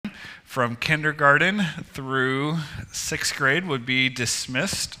from kindergarten through 6th grade would be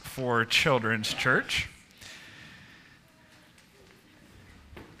dismissed for Children's Church.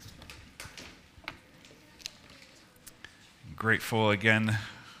 Grateful again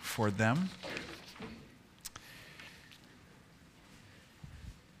for them.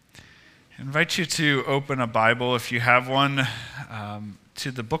 I invite you to open a Bible, if you have one,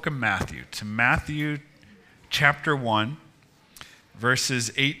 to the book of Matthew, to Matthew chapter 1,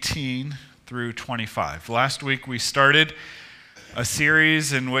 verses 18 through 25. Last week we started a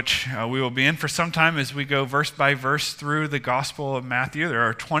series in which we will be in for some time as we go verse by verse through the Gospel of Matthew. There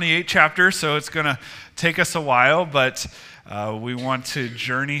are 28 chapters, so it's going to take us a while, but we want to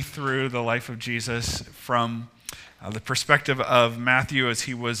journey through the life of Jesus from the perspective of Matthew as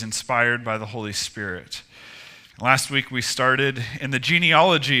he was inspired by the Holy Spirit. Last week we started in the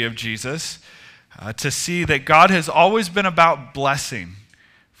genealogy of Jesus to see that God has always been about blessing.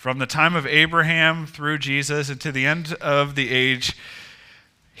 From the time of Abraham through Jesus and to the end of the age,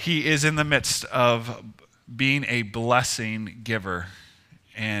 he is in the midst of being a blessing giver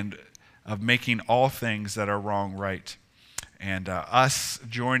and of making all things that are wrong right. And us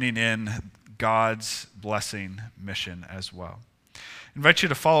joining in God's blessing mission as well. I invite you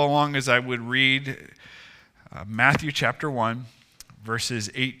to follow along as I would read Matthew chapter 1,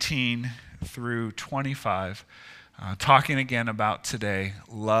 verses 18 through 25, talking again about today,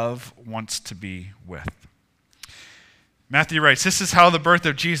 love wants to be with. Matthew writes, "This is how the birth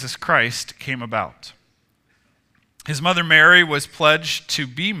of Jesus Christ came about. His mother Mary was pledged to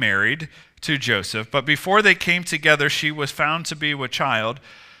be married to Joseph, but before they came together, she was found to be with child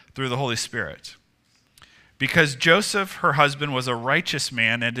through the Holy Spirit. Because Joseph, her husband, was a righteous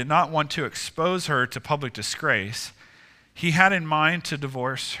man and did not want to expose her to public disgrace, he had in mind to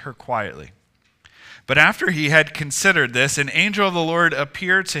divorce her quietly. But after he had considered this, an angel of the Lord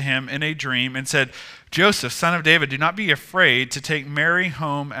appeared to him in a dream and said, 'Joseph, son of David, do not be afraid to take Mary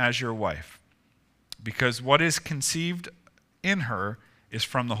home as your wife, because what is conceived in her is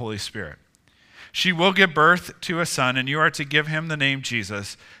from the Holy Spirit. She will give birth to a son, and you are to give him the name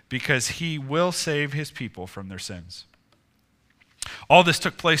Jesus, because he will save his people from their sins.' All this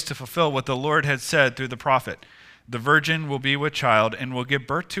took place to fulfill what the Lord had said through the prophet. 'The virgin will be with child and will give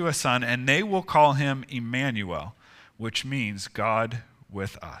birth to a son, and they will call him Emmanuel,' which means God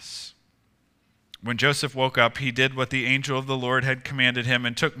with us. When Joseph woke up, he did what the angel of the Lord had commanded him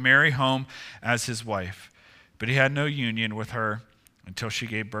and took Mary home as his wife. But he had no union with her until she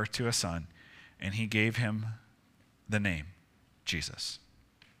gave birth to a son, and he gave him the name Jesus."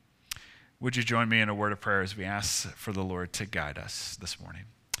 Would you join me in a word of prayer as we ask for the Lord to guide us this morning?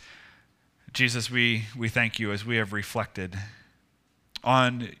 Jesus, we thank you as we have reflected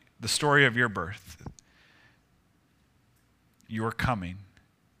on the story of your birth, your coming,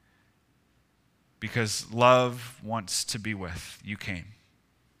 because love wants to be with. You came.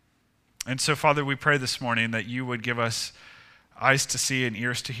 And so, Father, we pray this morning that you would give us eyes to see and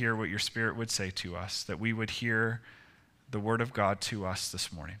ears to hear what your Spirit would say to us, that we would hear the word of God to us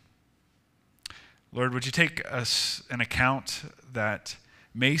this morning. Lord, would you take us an account that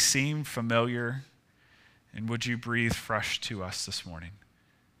may seem familiar, and would you breathe fresh to us this morning?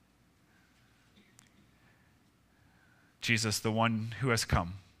 Jesus, the one who has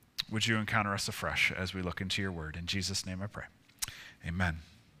come, would you encounter us afresh as we look into your word? In Jesus' name I pray. Amen.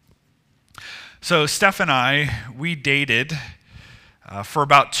 So Steph and I, we dated for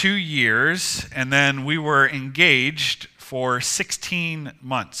about 2 years, and then we were engaged for 16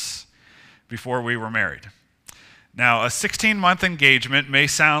 months before we were married. Now, a 16-month engagement may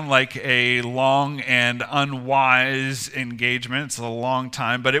sound like a long and unwise engagement. It's a long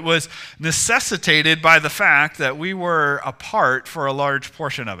time, but it was necessitated by the fact that we were apart for a large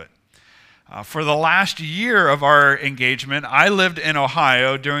portion of it. For the last year of our engagement, I lived in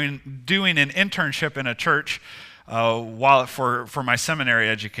Ohio doing an internship in a church for my seminary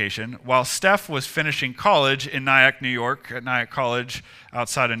education, while Steph was finishing college in Nyack, New York, at Nyack College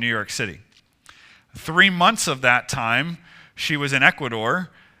outside of New York City. 3 months of that time, she was in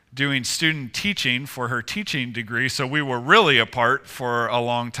Ecuador doing student teaching for her teaching degree, so we were really apart for a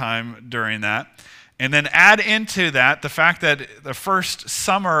long time during that. And then add into that the fact that the first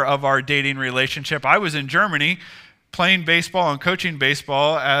summer of our dating relationship, I was in Germany playing baseball and coaching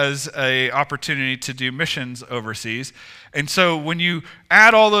baseball as an opportunity to do missions overseas. And so when you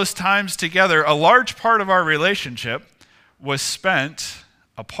add all those times together, a large part of our relationship was spent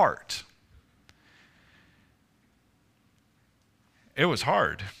apart. It was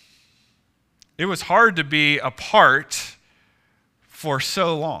hard. It was hard to be apart for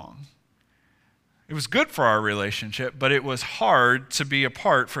so long. It was good for our relationship, but it was hard to be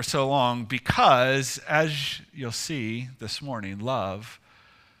apart for so long because, as you'll see this morning, love,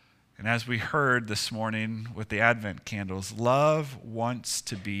 and as we heard this morning with the Advent candles, love wants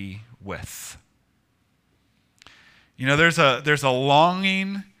to be with. You know, there's a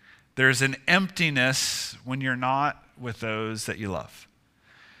longing, there's an emptiness when you're not with those that you love.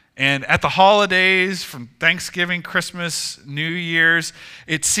 And at the holidays, from Thanksgiving, Christmas, New Year's,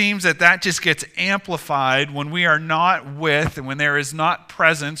 it seems that just gets amplified when we are not with and when there is not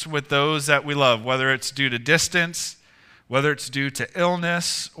presence with those that we love, whether it's due to distance, whether it's due to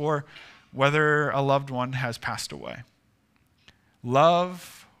illness, or whether a loved one has passed away.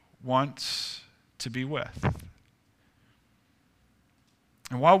 Love wants to be with.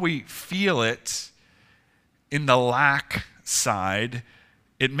 And while we feel it in the lack side,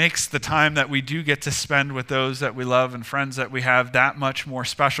 it makes the time that we do get to spend with those that we love and friends that we have that much more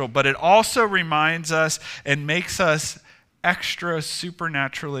special. But it also reminds us and makes us extra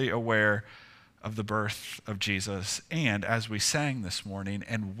supernaturally aware of the birth of Jesus. And as we sang this morning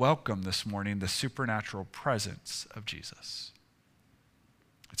and welcome this morning, the supernatural presence of Jesus.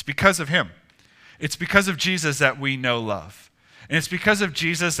 It's because of him. It's because of Jesus that we know love. And it's because of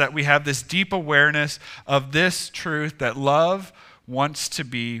Jesus that we have this deep awareness of this truth that love wants to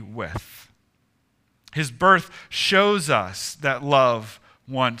be with. His birth shows us that love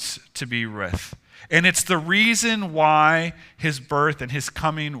wants to be with. And it's the reason why his birth and his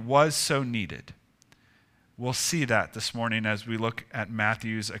coming was so needed. We'll see that this morning as we look at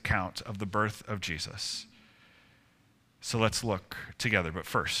Matthew's account of the birth of Jesus. So let's look together. But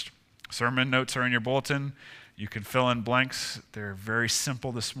first, sermon notes are in your bulletin. You can fill in blanks. They're very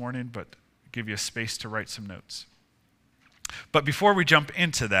simple this morning, but give you a space to write some notes. But before we jump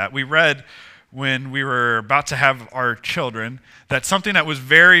into that, we read when we were about to have our children that something that was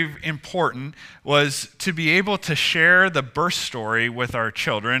very important was to be able to share the birth story with our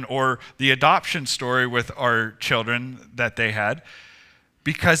children or the adoption story with our children that they had.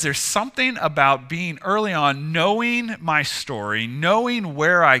 Because there's something about being early on, knowing my story, knowing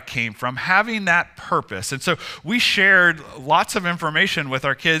where I came from, having that purpose. And so we shared lots of information with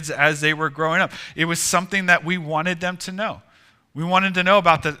our kids as they were growing up. It was something that we wanted them to know. We wanted to know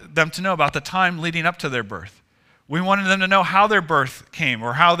about them to know about the time leading up to their birth. We wanted them to know how their birth came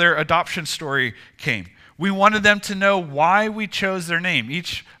or how their adoption story came. We wanted them to know why we chose their name.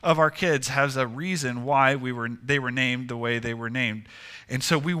 Each of our kids has a reason why they were named the way they were named. And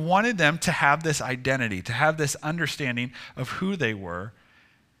so we wanted them to have this identity, to have this understanding of who they were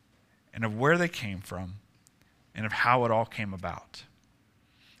and of where they came from and of how it all came about.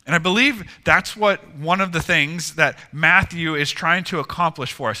 And I believe that's what one of the things that Matthew is trying to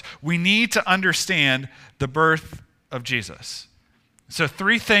accomplish for us. We need to understand the birth of Jesus. So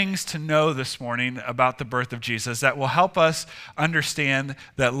 3 things to know this morning about the birth of Jesus that will help us understand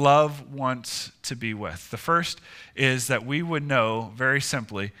that love wants to be with. The first is that we would know very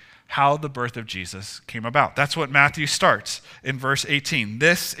simply how the birth of Jesus came about. That's what Matthew starts in verse 18.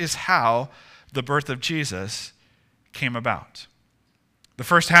 This is how the birth of Jesus came about. The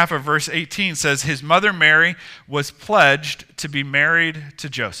first half of verse 18 says, his mother Mary was pledged to be married to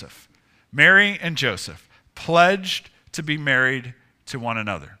Joseph. Mary and Joseph pledged to be married to one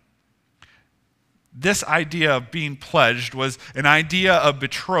another. This idea of being pledged was an idea of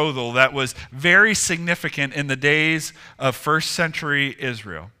betrothal that was very significant in the days of first century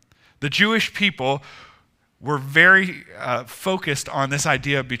Israel. The Jewish people were very focused on this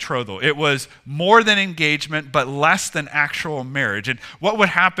idea of betrothal. It was more than engagement, but less than actual marriage. And what would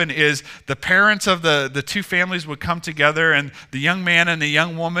happen is the parents of the 2 families would come together, and the young man and the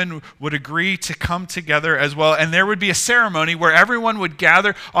young woman would agree to come together as well. And there would be a ceremony where everyone would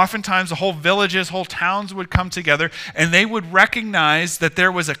gather. Oftentimes, the whole villages, whole towns would come together, and they would recognize that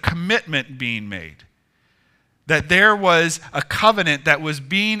there was a commitment being made. That there was a covenant that was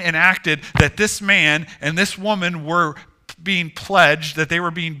being enacted, that this man and this woman were being pledged, that they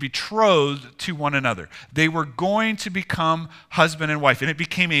were being betrothed to one another. They were going to become husband and wife, and it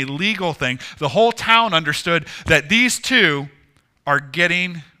became a legal thing. The whole town understood that these 2 are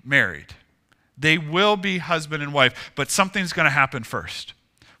getting married. They will be husband and wife, but something's going to happen first.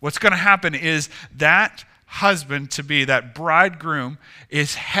 What's going to happen is that husband-to-be, that bridegroom,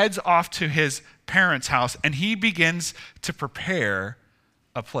 heads off to his parents' house, and he begins to prepare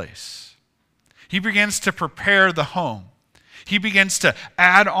a place. He begins to prepare the home. He begins to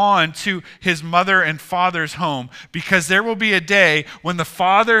add on to his mother and father's home, because there will be a day when the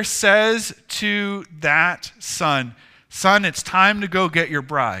father says to that son, it's time to go get your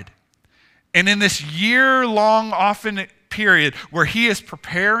bride. And in this year-long, often period where he is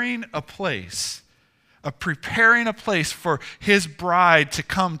preparing a place, of preparing a place for his bride to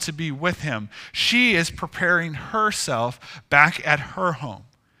come to be with him. She is preparing herself back at her home.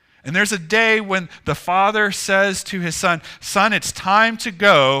 And there's a day when the father says to his son, "Son, it's time to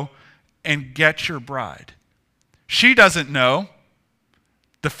go and get your bride." She doesn't know.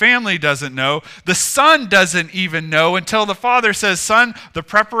 The family doesn't know. The son doesn't even know until the father says, "Son, the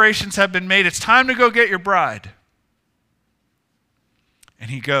preparations have been made. It's time to go get your bride."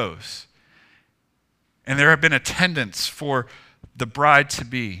 And he goes. And there have been attendants for the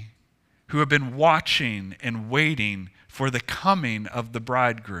bride-to-be who have been watching and waiting for the coming of the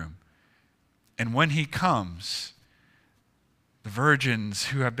bridegroom. And when he comes, the virgins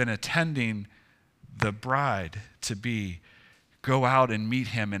who have been attending the bride-to-be go out and meet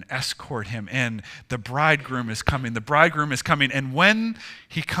him and escort him in. The bridegroom is coming. The bridegroom is coming. And when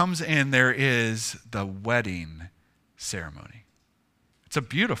he comes in, there is the wedding ceremony. It's a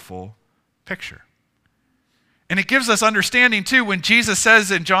beautiful picture. And it gives us understanding too when Jesus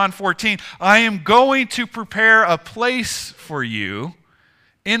says in John 14, "I am going to prepare a place for you.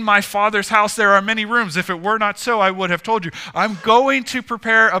 In my Father's house there are many rooms. If it were not so, I would have told you." I'm going to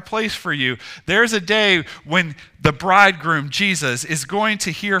prepare a place for you. There's a day when the bridegroom, Jesus, is going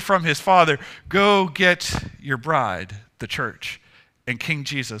to hear from his Father, "Go get your bride," the church, and King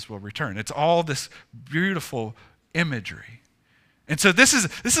Jesus will return. It's all this beautiful imagery. And so this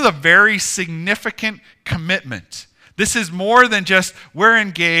is a very significant commitment. This is more than just we're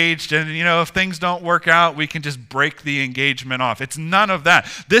engaged and, if things don't work out, we can just break the engagement off. It's none of that.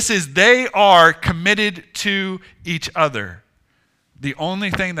 This is they are committed to each other. The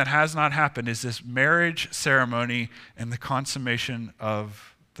only thing that has not happened is this marriage ceremony and the consummation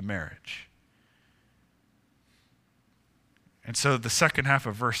of the marriage. And so the second half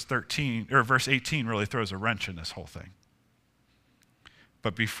of verse 18 really throws a wrench in this whole thing.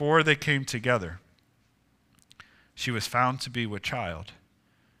 But before they came together, she was found to be with child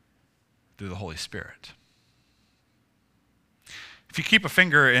through the Holy Spirit. If you keep a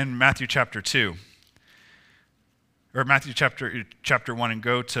finger in Matthew chapter 2, or Matthew chapter 1, and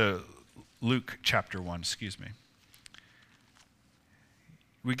go to Luke chapter 1,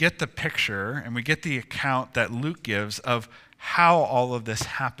 we get the picture and we get the account that Luke gives of how all of this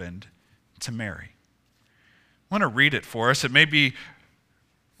happened to Mary. I want to read it for us. It may be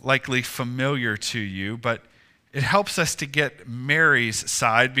likely familiar to you, but it helps us to get Mary's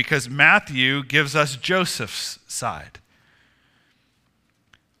side because Matthew gives us Joseph's side.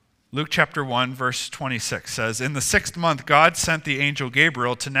 Luke chapter 1, verse 26 says, "In the 6th month, God sent the angel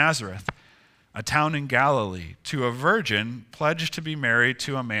Gabriel to Nazareth, a town in Galilee, to a virgin pledged to be married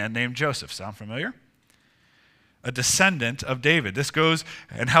to a man named Joseph." Sound familiar? A descendant of David. This goes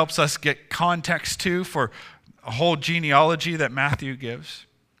and helps us get context too for a whole genealogy that Matthew gives.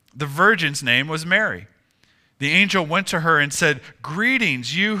 The virgin's name was Mary. The angel went to her and said,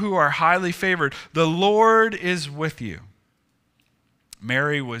 "Greetings, you who are highly favored. The Lord is with you."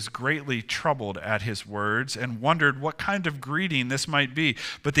 Mary was greatly troubled at his words and wondered what kind of greeting this might be.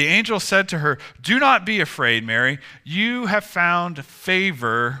 But the angel said to her, "Do not be afraid, Mary. You have found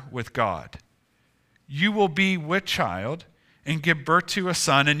favor with God. You will be with child and give birth to a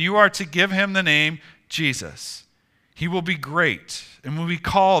son, and you are to give him the name Jesus. He will be great and will be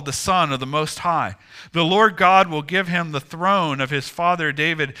called the Son of the Most High. The Lord God will give him the throne of his father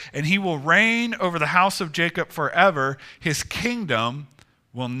David, and he will reign over the house of Jacob forever. His kingdom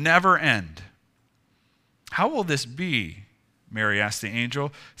will never end." "How will this be?" Mary asked the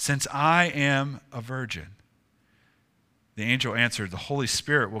angel, "since I am a virgin?" The angel answered, "The Holy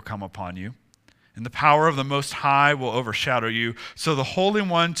Spirit will come upon you, and the power of the Most High will overshadow you. So the Holy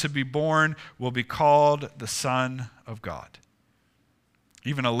One to be born will be called the Son of God.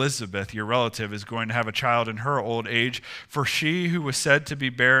 Even Elizabeth, your relative, is going to have a child in her old age, for she who was said to be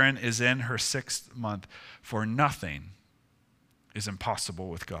barren is in her 6th month, for nothing is impossible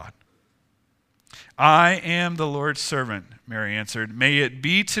with God." "I am the Lord's servant," Mary answered. "May it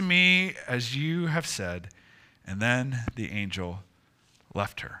be to me as you have said." And then the angel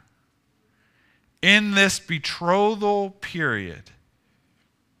left her. In this betrothal period,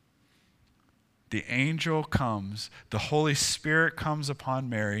 the angel comes, the Holy Spirit comes upon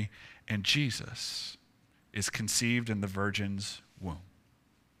Mary, and Jesus is conceived in the virgin's womb.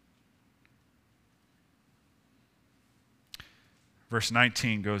 Verse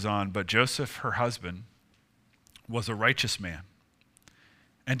 19 goes on, "But Joseph, her husband, was a righteous man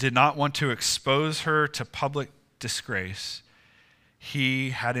and did not want to expose her to public disgrace.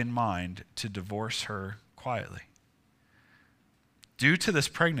 He had in mind to divorce her quietly." Due to this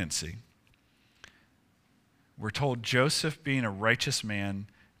pregnancy, we're told Joseph, being a righteous man,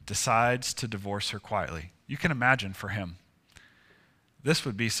 decides to divorce her quietly. You can imagine for him, this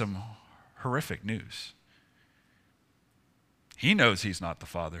would be some horrific news. He knows he's not the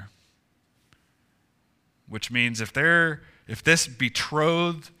father, which means if this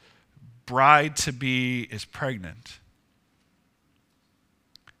betrothed bride-to-be is pregnant,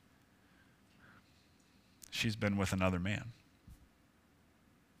 she's been with another man.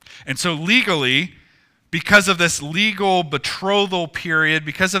 And so legally, because of this legal betrothal period,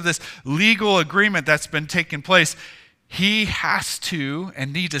 because of this legal agreement that's been taking place, he has to,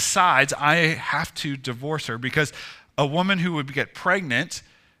 and he decides, I have to divorce her, because a woman who would get pregnant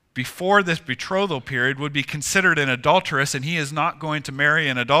before this betrothal period would be considered an adulteress, and he is not going to marry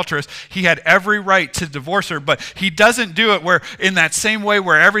an adulteress. He had every right to divorce her, but he doesn't do it where in that same way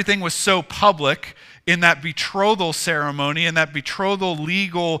where everything was so public in that betrothal ceremony, in that betrothal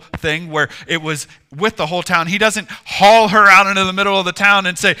legal thing where it was with the whole town. He doesn't haul her out into the middle of the town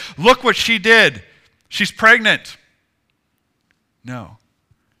and say, look what she did. She's pregnant. No.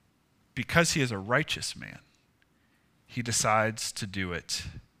 Because he is a righteous man, he decides to do it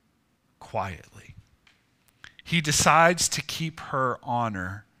quietly. He decides to keep her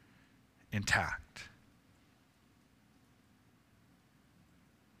honor intact.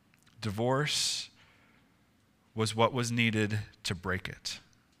 Divorce was what was needed to break it.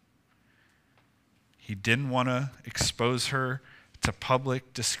 He didn't want to expose her to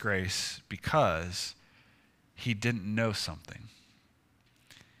public disgrace because he didn't know something.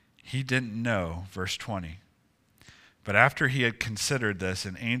 He didn't know, verse 20. But after he had considered this,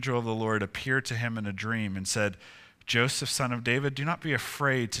 an angel of the Lord appeared to him in a dream and said, Joseph, son of David, do not be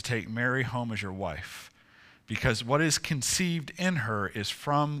afraid to take Mary home as your wife, because what is conceived in her is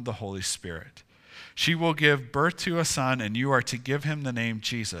from the Holy Spirit. She will give birth to a son, and you are to give him the name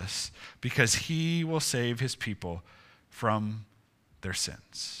Jesus, because he will save his people from their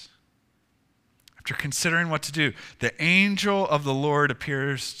sins. After considering what to do, the angel of the Lord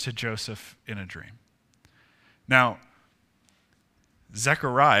appears to Joseph in a dream. Now,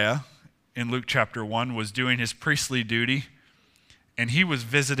 Zechariah in Luke chapter 1 was doing his priestly duty, and he was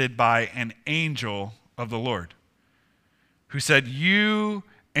visited by an angel of the Lord who said, you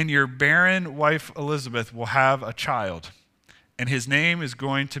and your barren wife Elizabeth will have a child, and his name is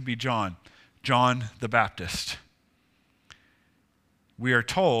going to be John the Baptist. We are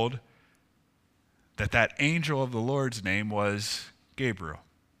told that angel of the Lord's name was Gabriel.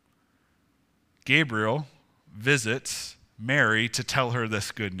 Gabriel visits Mary to tell her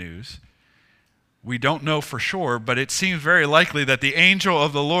this good news. We don't know for sure, but it seems very likely that the angel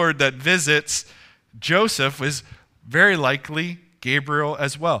of the Lord that visits Joseph is very likely Gabriel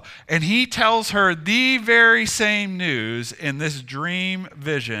as well. And he tells her the very same news in this dream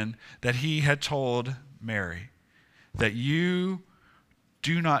vision that he had told Mary, that you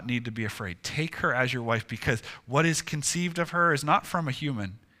do not need to be afraid. Take her as your wife, because what is conceived of her is not from a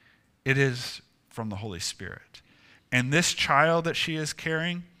human. It is from the Holy Spirit. And this child that she is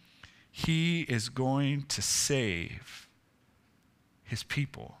carrying, he is going to save his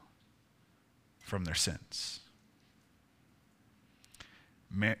people from their sins.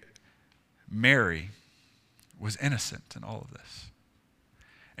 Mary was innocent in all of this.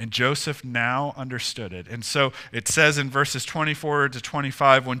 And Joseph now understood it. And so it says in verses 24 to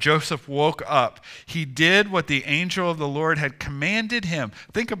 25, when Joseph woke up, he did what the angel of the Lord had commanded him.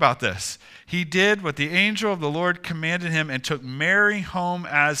 Think about this. He did what the angel of the Lord commanded him and took Mary home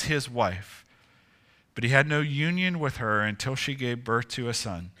as his wife. But he had no union with her until she gave birth to a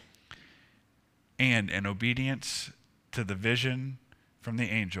son. And in obedience to the vision from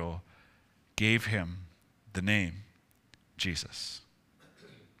the angel, gave him the name Jesus.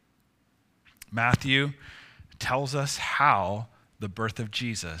 Matthew tells us how the birth of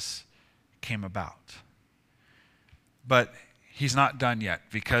Jesus came about. But he's not done yet,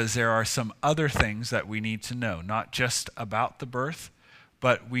 because there are some other things that we need to know, not just about the birth,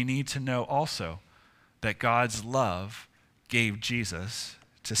 but we need to know also that God's love gave Jesus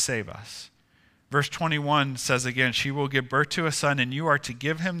to save us. Verse 21 says again, she will give birth to a son, and you are to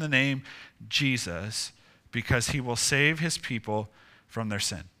give him the name Jesus, because he will save his people from their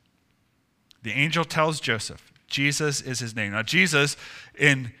sin. The angel tells Joseph, Jesus is his name. Now, Jesus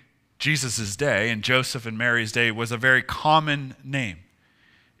in Jesus' day, in Joseph and Mary's day, was a very common name.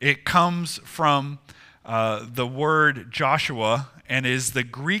 It comes from the word Joshua and is the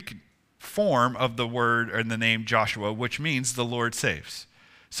Greek form of the word or the name Joshua, which means the Lord saves.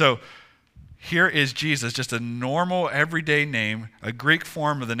 So here is Jesus, just a normal everyday name, a Greek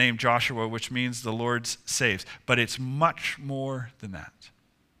form of the name Joshua, which means the Lord saves. But it's much more than that,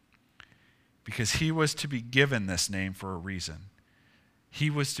 because he was to be given this name for a reason. He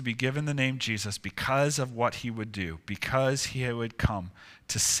was to be given the name Jesus because of what he would do, because he would come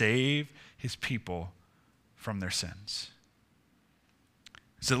to save his people from their sins.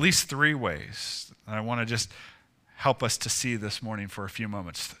 There's at least three ways, and I want to just help us to see this morning for a few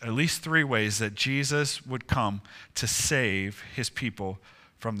moments. At least three ways that Jesus would come to save his people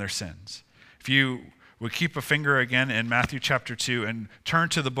from their sins. If you would keep a finger again in Matthew chapter 2 and turn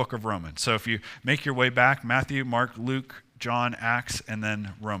to the book of Romans. So if you make your way back, Matthew, Mark, Luke, John, Acts, and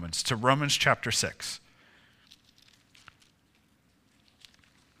then Romans, to Romans chapter 6.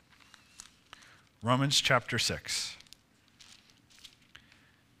 Romans chapter 6.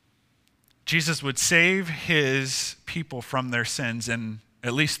 Jesus would save his people from their sins in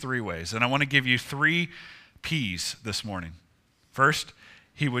at least three ways. And I want to give you three P's this morning. First,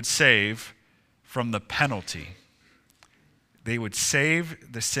 he would save from the penalty. They would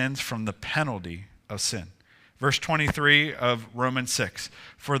save the sins from the penalty of sin. Verse 23 of Romans 6,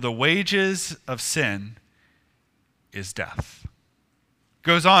 for the wages of sin is death.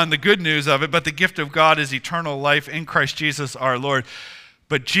 Goes on, the good news of it, but the gift of God is eternal life in Christ Jesus our Lord.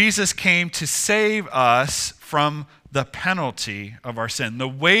 But Jesus came to save us from the penalty of our sin, the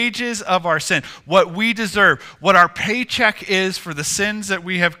wages of our sin, what we deserve, what our paycheck is for the sins that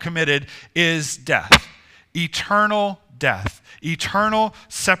we have committed is death, eternal death, eternal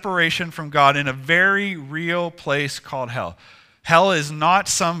separation from God in a very real place called hell. Hell is not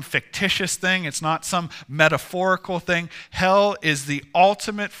some fictitious thing. It's not some metaphorical thing. Hell is the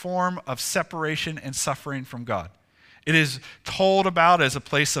ultimate form of separation and suffering from God. It is told about as a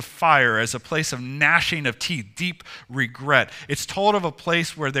place of fire, as a place of gnashing of teeth, deep regret. It's told of a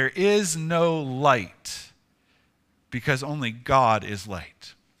place where there is no light because only God is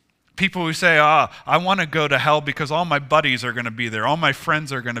light. People who say, I want to go to hell because all my buddies are going to be there, all my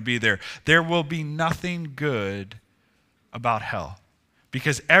friends are going to be there. There will be nothing good about hell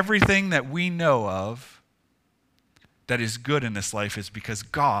because everything that we know of that is good in this life is because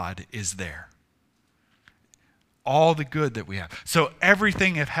God is there. All the good that we have. So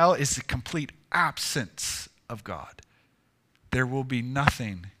everything of hell is the complete absence of God. There will be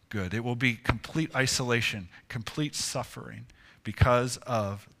nothing good. It will be complete isolation, complete suffering because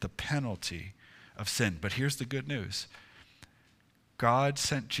of the penalty of sin. But here's the good news. God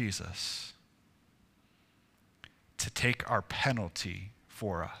sent Jesus to take our penalty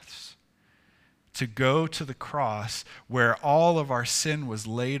for us, to go to the cross where all of our sin was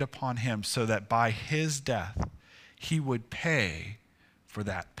laid upon him so that by his death, he would pay for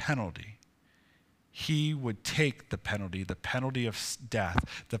that penalty. He would take the penalty of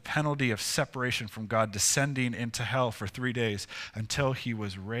death, the penalty of separation from God, descending into hell for 3 days until he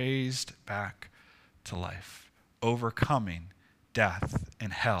was raised back to life, overcoming death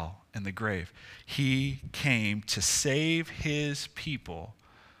and hell and the grave. He came to save his people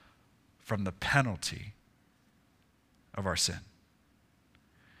from the penalty of our sin.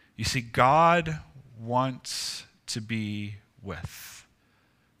 You see, God wants to be with.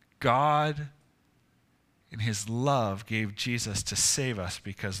 God, in his love, gave Jesus to save us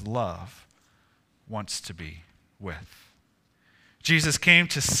because love wants to be with. Jesus came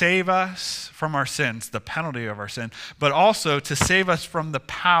to save us from our sins, the penalty of our sin, but also to save us from the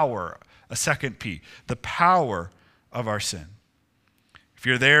power, a second P, the power of our sin. If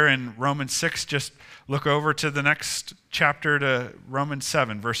you're there in Romans 6, just look over to the next chapter, to Romans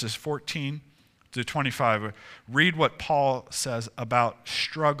 7, verses 14 to 25. Read what Paul says about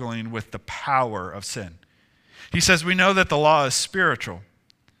struggling with the power of sin. He says, we know that the law is spiritual,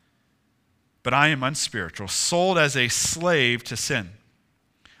 but I am unspiritual, sold as a slave to sin.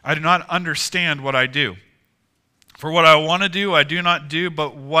 I do not understand what I do. For what I want to do, I do not do,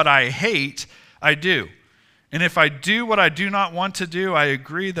 but what I hate, I do. And if I do what I do not want to do, I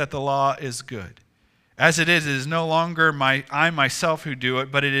agree that the law is good. As it is no longer I myself who do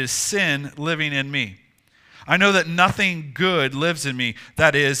it, but it is sin living in me. I know that nothing good lives in me,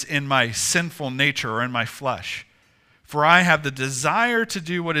 that is, in my sinful nature or in my flesh. For I have the desire to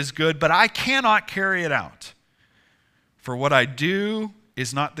do what is good, but I cannot carry it out. For what I do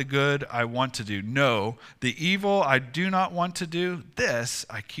is not the good I want to do. No, the evil I do not want to do, this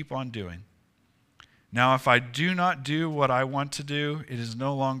I keep on doing. Now, if I do not do what I want to do, it is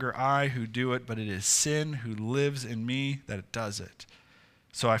no longer I who do it, but it is sin who lives in me that it does it.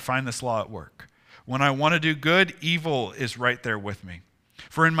 So I find this law at work. When I want to do good, evil is right there with me.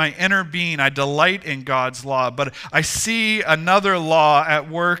 For in my inner being, I delight in God's law, but I see another law at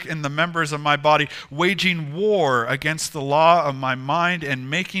work in the members of my body, waging war against the law of my mind and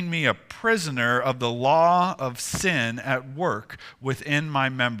making me a prisoner of the law of sin at work within my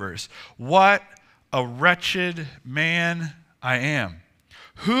members. What a wretched man I am.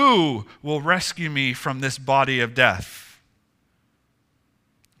 Who will rescue me from this body of death?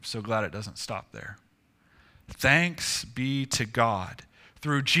 I'm so glad it doesn't stop there. Thanks be to God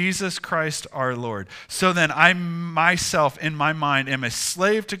through Jesus Christ our Lord. So then I myself in my mind am a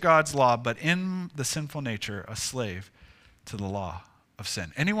slave to God's law, but in the sinful nature a slave to the law of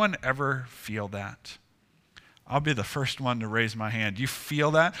sin. Anyone ever feel that? I'll be the first one to raise my hand. You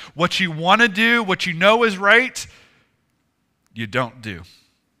feel that? What you want to do, what you know is right, you don't do.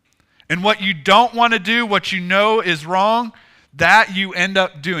 And what you don't want to do, what you know is wrong, that you end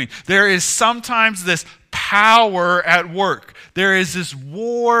up doing. There is sometimes this power at work. There is this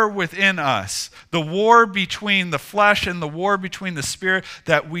war within us, the war between the flesh and the war between the spirit,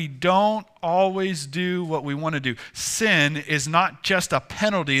 that we don't always do what we want to do. Sin is not just a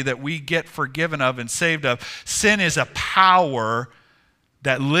penalty that we get forgiven of and saved of. Sin is a power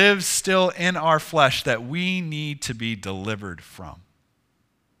that lives still in our flesh that we need to be delivered from.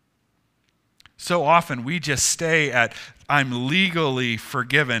 So often we just stay at, I'm legally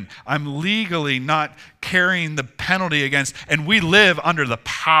forgiven. I'm legally not carrying the penalty against, and we live under the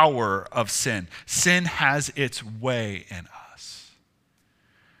power of sin. Sin has its way in us.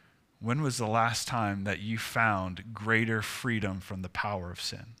 When was the last time that you found greater freedom from the power of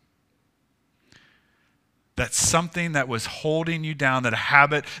sin? That's something that was holding you down, that a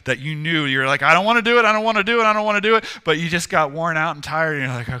habit that you knew, you're like, I don't want to do it, I don't want to do it, I don't want to do it, but you just got worn out and tired, and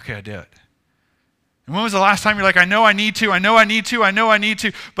you're like, okay, I do it. And when was the last time you're like, I know I need to,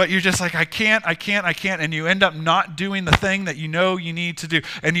 but you're just like, I can't, and you end up not doing the thing that you know you need to do.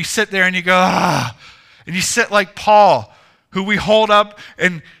 And you sit there and you go, and you sit like Paul, who we hold up,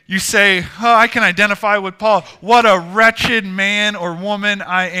 and you say, I can identify with Paul. What a wretched man or woman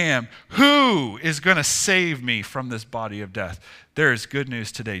I am. Who is going to save me from this body of death? There is good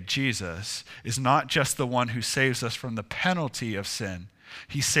news today. Jesus is not just the one who saves us from the penalty of sin.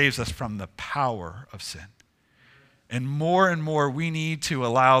 He saves us from the power of sin. And more we need to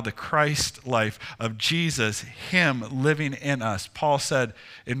allow the Christ life of Jesus, him living in us. Paul said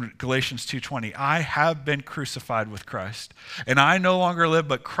in Galatians 2:20, I have been crucified with Christ, and I no longer live,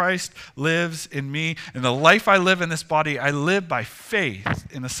 but Christ lives in me. And the life I live in this body, I live by faith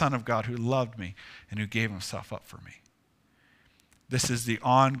in the Son of God who loved me and who gave himself up for me. This is the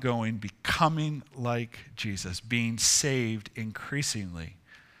ongoing becoming like Jesus, being saved increasingly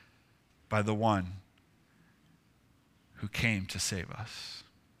by the one who came to save us.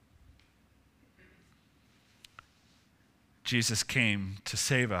 Jesus came to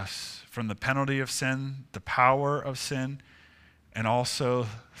save us from the penalty of sin, the power of sin, and also,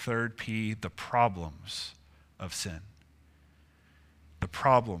 third P, the problems of sin. The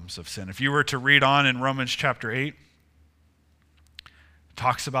problems of sin. If you were to read on in Romans chapter 8,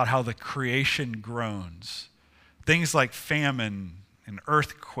 talks about how the creation groans. Things like famine and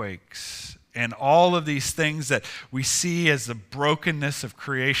earthquakes and all of these things that we see as the brokenness of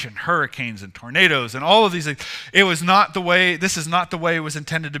creation, hurricanes and tornadoes and all of these things. This is not the way it was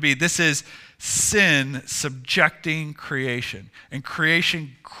intended to be. This is sin subjecting creation. And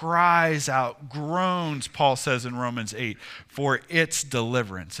creation cries out, groans, Paul says in Romans 8, for its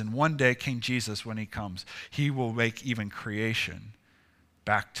deliverance. And one day, King Jesus, when he comes, he will make even creation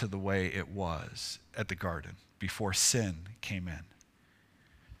back to the way it was at the garden before sin came in.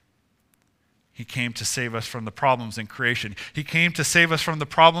 He came to save us from the problems in creation. He came to save us from the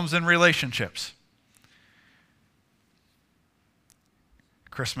problems in relationships.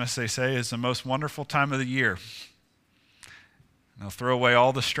 Christmas, they say, is the most wonderful time of the year. They'll throw away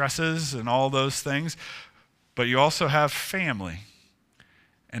all the stresses and all those things, but you also have family.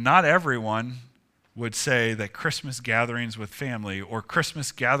 And not everyone would say that Christmas gatherings with family or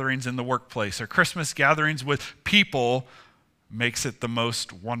Christmas gatherings in the workplace or Christmas gatherings with people makes it the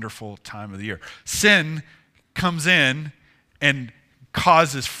most wonderful time of the year. Sin comes in and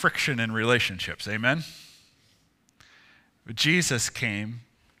causes friction in relationships. Amen? But Jesus came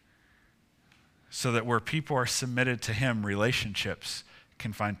so that where people are submitted to him, relationships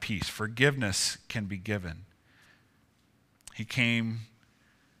can find peace. Forgiveness can be given. He came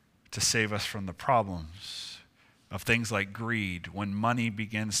to save us from the problems of things like greed, when money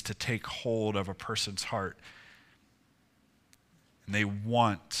begins to take hold of a person's heart and they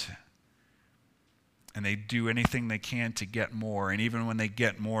want and they do anything they can to get more, and even when they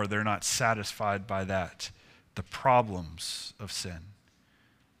get more, they're not satisfied by that. The problems of sin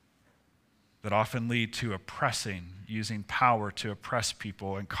that often lead to oppressing, using power to oppress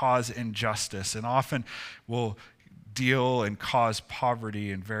people and cause injustice, and often will deal and cause poverty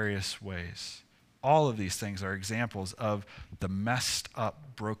in various ways. All of these things are examples of the messed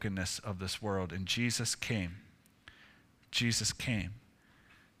up brokenness of this world. And Jesus came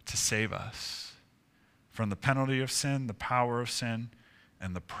to save us from the penalty of sin, the power of sin,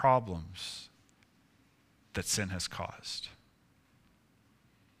 and the problems that sin has caused.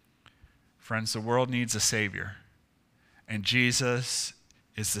 Friends, the world needs a Savior, and Jesus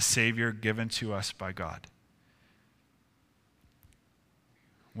is the Savior given to us by God.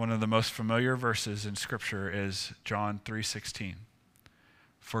 One of the most familiar verses in Scripture is John 3:16.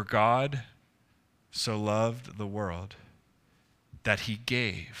 For God so loved the world that he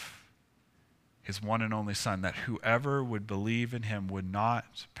gave his one and only Son, that whoever would believe in him would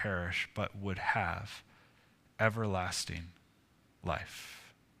not perish, but would have everlasting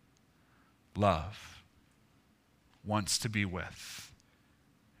life. Love wants to be with.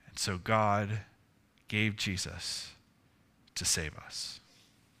 And so God gave Jesus to save us.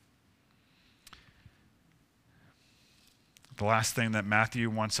 The last thing that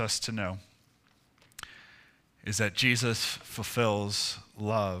Matthew wants us to know is that Jesus fulfills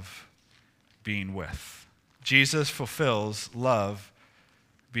love being with. Jesus fulfills love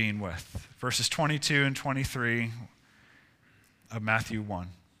being with. Verses 22 and 23 of Matthew 1.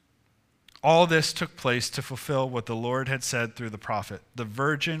 All this took place to fulfill what the Lord had said through the prophet. The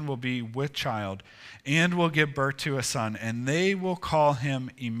virgin will be with child and will give birth to a son, and they will call him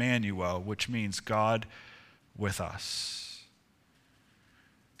Emmanuel, which means God with us.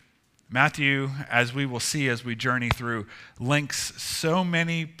 Matthew, as we will see as we journey through, links so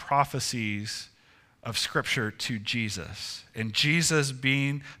many prophecies of Scripture to Jesus, and Jesus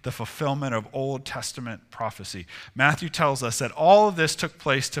being the fulfillment of Old Testament prophecy. Matthew tells us that all of this took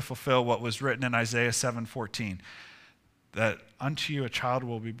place to fulfill what was written in Isaiah 7:14, that unto you a child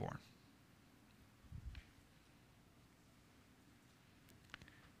will be born.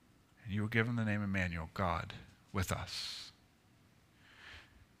 And you will give him the name Emmanuel, God with us.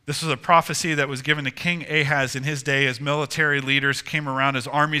 This was a prophecy that was given to King Ahaz in his day as military leaders came around, as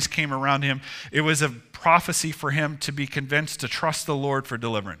armies came around him. It was a prophecy for him to be convinced to trust the Lord for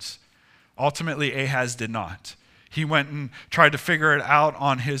deliverance. Ultimately, Ahaz did not. He went and tried to figure it out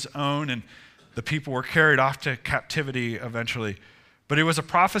on his own, and the people were carried off to captivity eventually. But it was a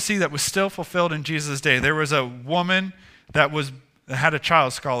prophecy that was still fulfilled in Jesus' day. There was a woman that had a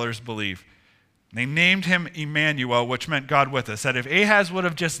child, scholars believe. They named him Emmanuel, which meant God with us. That if Ahaz would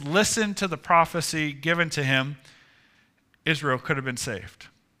have just listened to the prophecy given to him, Israel could have been saved.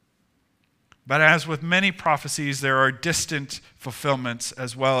 But as with many prophecies, there are distant fulfillments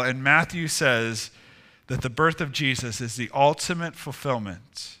as well. And Matthew says that the birth of Jesus is the ultimate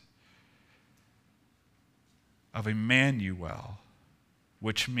fulfillment of Emmanuel,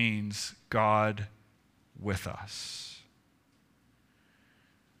 which means God with us.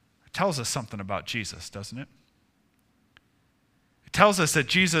 Tells us something about Jesus, doesn't it? It tells us that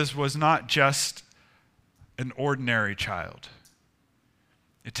Jesus was not just an ordinary child.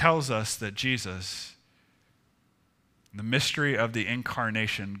 It tells us that Jesus, the mystery of the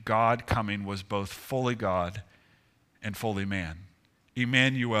incarnation, God coming, was both fully God and fully man.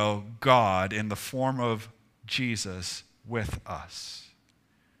 Emmanuel, God in the form of Jesus with us.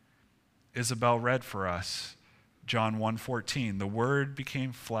 Isabel read for us John 1:14, the Word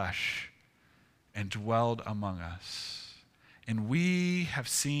became flesh and dwelled among us. And we have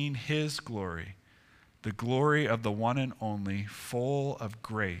seen his glory, the glory of the one and only, full of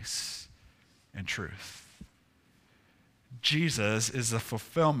grace and truth. Jesus is the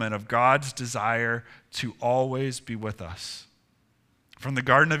fulfillment of God's desire to always be with us. From the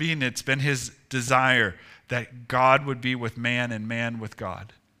Garden of Eden, it's been his desire that God would be with man and man with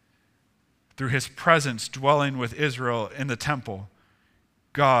God. Through his presence dwelling with Israel in the temple,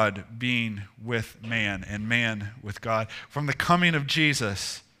 God being with man and man with God. From the coming of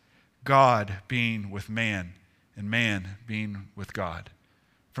Jesus, God being with man and man being with God.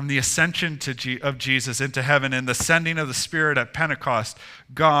 From the ascension of Jesus into heaven and the sending of the Spirit at Pentecost,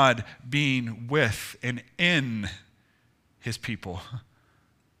 God being with and in his people,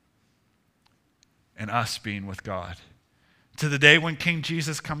 and us being with God. To the day when King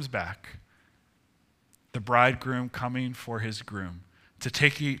Jesus comes back, the bridegroom coming for his groom, to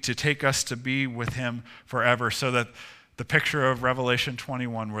take us to be with him forever, so that the picture of Revelation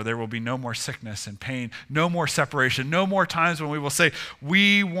 21, where there will be no more sickness and pain, no more separation, no more times when we will say,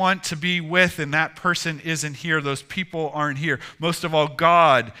 we want to be with, and that person isn't here, those people aren't here. Most of all,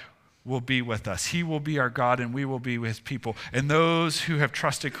 God will be with us. He will be our God, and we will be his people. And those who have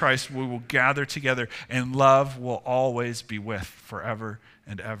trusted Christ, we will gather together, and love will always be with forever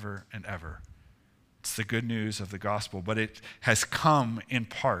and ever and ever. It's the good news of the gospel, but it has come in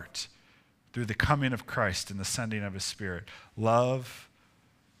part through the coming of Christ and the sending of his Spirit. Love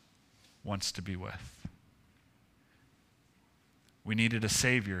wants to be with. We needed a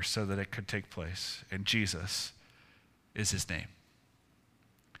Savior so that it could take place, and Jesus is his name.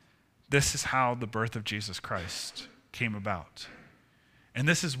 This is how the birth of Jesus Christ came about. And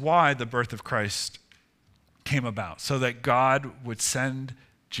this is why the birth of Christ came about, so that God would send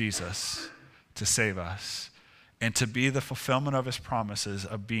Jesus to save us and to be the fulfillment of his promises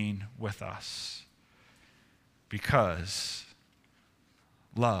of being with us. Because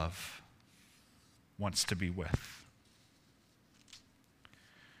love wants to be with.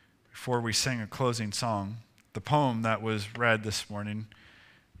 Before we sing a closing song, the poem that was read this morning,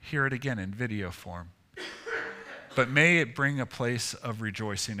 hear it again in video form. But may it bring a place of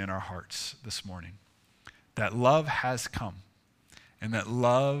rejoicing in our hearts this morning. That love has come and that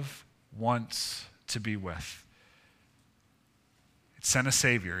love wants to be with. It sent a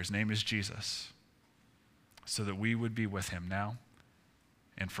Savior, his name is Jesus, so that we would be with him now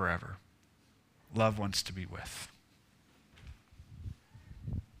and forever. Love wants to be with.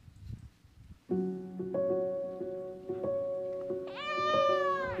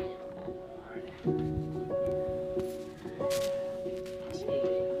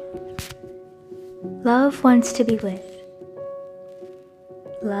 Love wants to be with.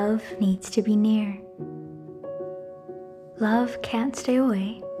 Love needs to be near. Love can't stay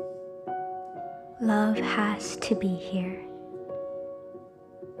away. Love has to be here.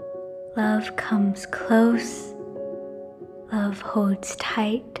 Love comes close. Love holds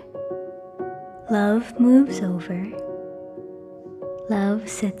tight. Love moves over. Love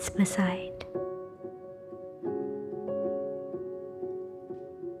sits beside.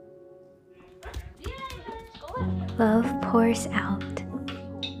 Love pours out,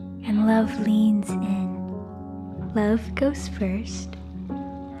 and love leans in. Love goes first.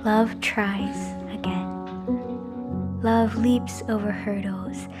 Love tries again. Love leaps over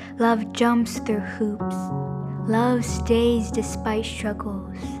hurdles. Love jumps through hoops. Love stays despite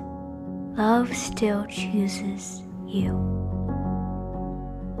struggles. Love still chooses you.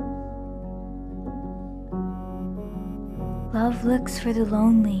 Love looks for the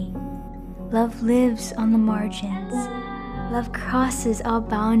lonely. Love lives on the margins. Love crosses all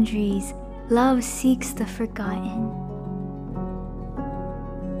boundaries. Love seeks the forgotten.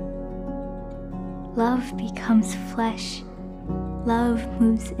 Love becomes flesh. Love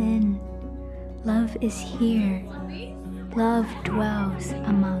moves in. Love is here. Love dwells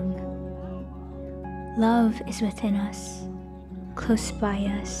among. Love is within us, close by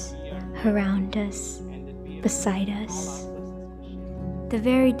us, around us, beside us. The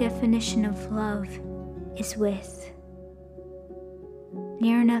very definition of love is with,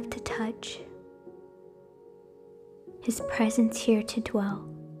 near enough to touch, his presence here to dwell.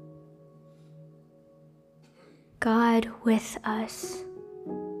 God with us,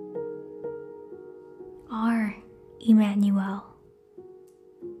 our Emmanuel.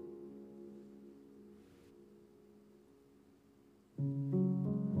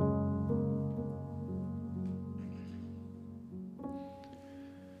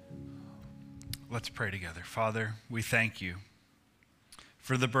 Let's pray together. Father, we thank you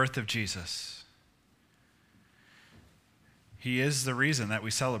for the birth of Jesus. He is the reason that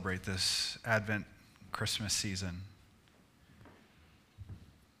we celebrate this Advent Christmas season.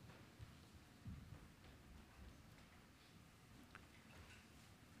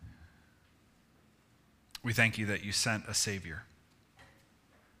 We thank you that you sent a Savior.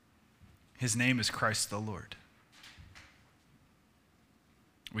 His name is Christ the Lord.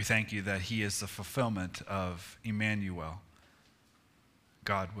 We thank you that he is the fulfillment of Emmanuel,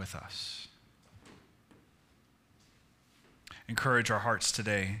 God with us. Encourage our hearts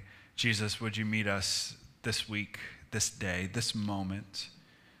today. Jesus, would you meet us this week, this day, this moment,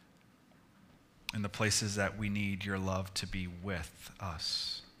 in the places that we need your love to be with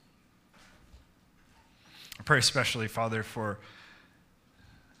us. I pray especially, Father, for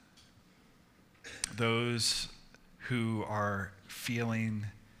those who are feeling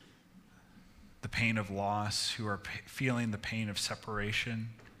the pain of loss, who are feeling the pain of separation,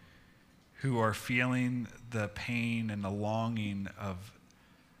 who are feeling the pain and the longing of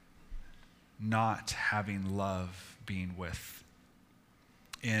not having love being with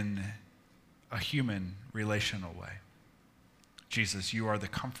in a human relational way. Jesus, you are the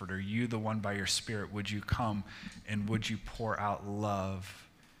comforter. You, the one by your Spirit, would you come and would you pour out love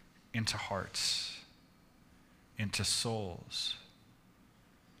into hearts, into souls?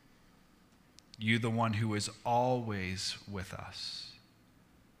 You, the one who is always with us.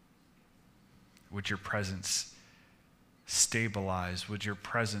 Would your presence stabilize? Would your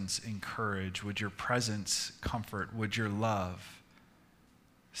presence encourage? Would your presence comfort? Would your love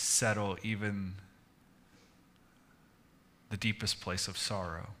settle even the deepest place of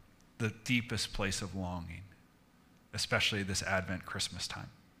sorrow, the deepest place of longing, especially this Advent Christmas time.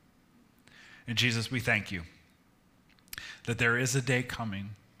 And Jesus, we thank you that there is a day coming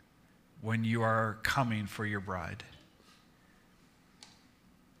when you are coming for your bride.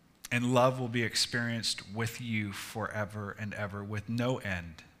 And love will be experienced with you forever and ever with no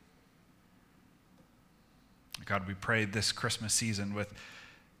end. God, we pray this Christmas season with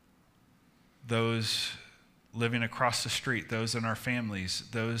those living across the street, those in our families,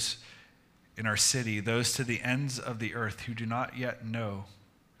 those in our city, those to the ends of the earth who do not yet know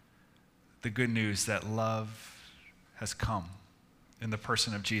the good news that love has come in the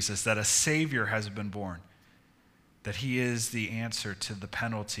person of Jesus, that a Savior has been born, that he is the answer to the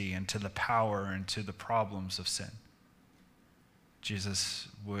penalty and to the power and to the problems of sin. Jesus,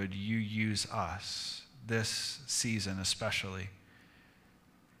 would you use us this season especially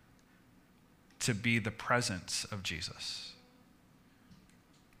to be the presence of Jesus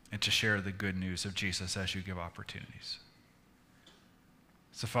and to share the good news of Jesus as you give opportunities.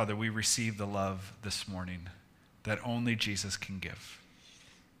 So, Father, we receive the love this morning that only Jesus can give.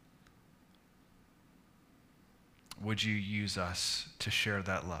 Would you use us to share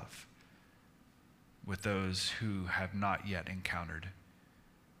that love with those who have not yet encountered?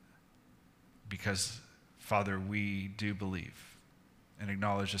 Because, Father, we do believe and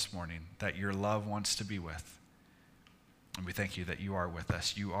acknowledge this morning that your love wants to be with. And we thank you that you are with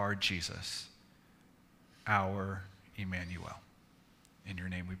us. You are Jesus, our Emmanuel. In your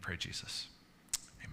name we pray, Jesus.